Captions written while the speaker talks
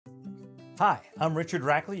Hi, I'm Richard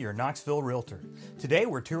Rackley, your Knoxville Realtor. Today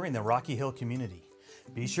we're touring the Rocky Hill community.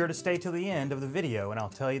 Be sure to stay till the end of the video and I'll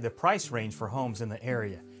tell you the price range for homes in the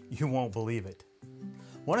area. You won't believe it.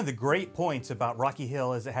 One of the great points about Rocky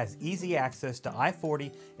Hill is it has easy access to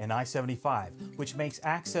I-40 and I-75, which makes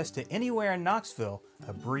access to anywhere in Knoxville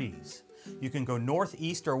a breeze. You can go north,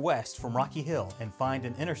 east, or west from Rocky Hill and find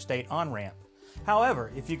an interstate on-ramp.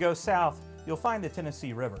 However, if you go south, you'll find the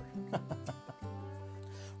Tennessee River.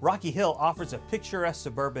 Rocky Hill offers a picturesque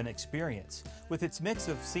suburban experience with its mix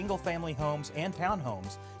of single-family homes and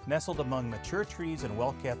townhomes nestled among mature trees and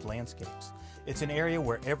well-kept landscapes. It's an area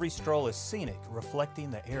where every stroll is scenic, reflecting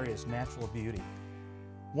the area's natural beauty.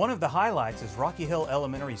 One of the highlights is Rocky Hill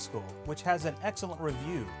Elementary School, which has an excellent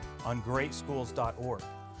review on greatschools.org.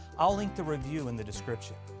 I'll link the review in the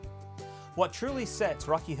description. What truly sets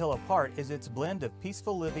Rocky Hill apart is its blend of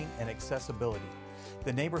peaceful living and accessibility.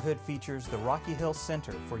 The neighborhood features the Rocky Hill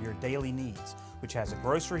Center for your daily needs, which has a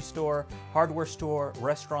grocery store, hardware store,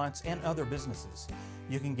 restaurants, and other businesses.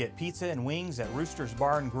 You can get pizza and wings at Rooster's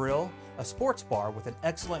Bar and Grill, a sports bar with an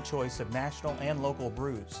excellent choice of national and local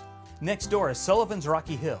brews. Next door is Sullivan's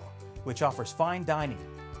Rocky Hill, which offers fine dining.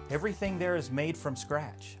 Everything there is made from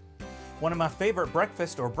scratch. One of my favorite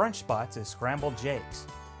breakfast or brunch spots is Scrambled Jake's.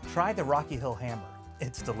 Try the Rocky Hill Hammer.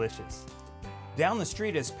 It's delicious. Down the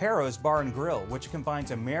street is Pero's Bar and Grill, which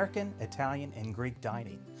combines American, Italian, and Greek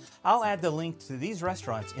dining. I'll add the link to these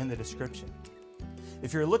restaurants in the description.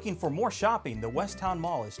 If you're looking for more shopping, the Westtown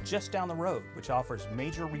Mall is just down the road, which offers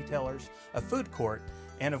major retailers, a food court,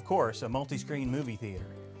 and of course, a multi-screen movie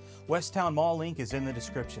theater. Westtown Mall link is in the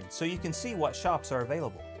description, so you can see what shops are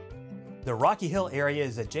available. The Rocky Hill area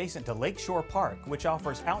is adjacent to Lakeshore Park, which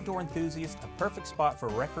offers outdoor enthusiasts a perfect spot for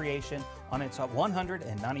recreation on its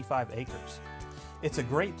 195 acres. It's a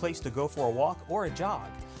great place to go for a walk or a jog.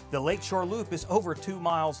 The Lakeshore Loop is over 2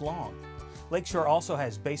 miles long. Lakeshore also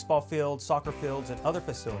has baseball fields, soccer fields, and other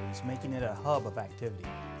facilities, making it a hub of activity.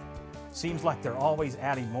 Seems like they're always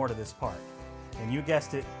adding more to this park. And you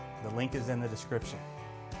guessed it, the link is in the description.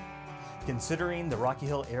 Considering the Rocky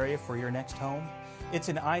Hill area for your next home, it's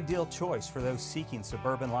an ideal choice for those seeking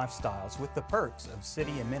suburban lifestyles with the perks of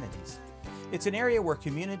city amenities. It's an area where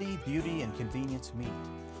community, beauty, and convenience meet,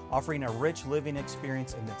 offering a rich living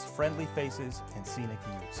experience amidst friendly faces and scenic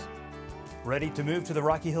views. Ready to move to the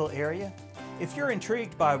Rocky Hill area? If you're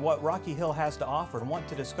intrigued by what Rocky Hill has to offer and want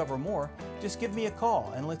to discover more, just give me a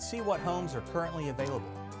call and let's see what homes are currently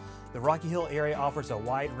available. The Rocky Hill area offers a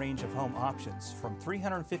wide range of home options from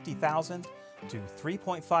 $350,000 to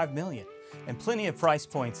 $3.5 million and plenty of price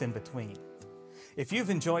points in between. If you've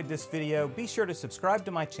enjoyed this video, be sure to subscribe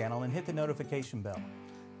to my channel and hit the notification bell.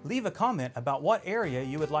 Leave a comment about what area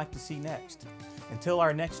you would like to see next. Until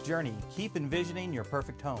our next journey, keep envisioning your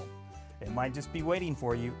perfect home. It might just be waiting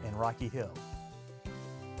for you in Rocky Hill.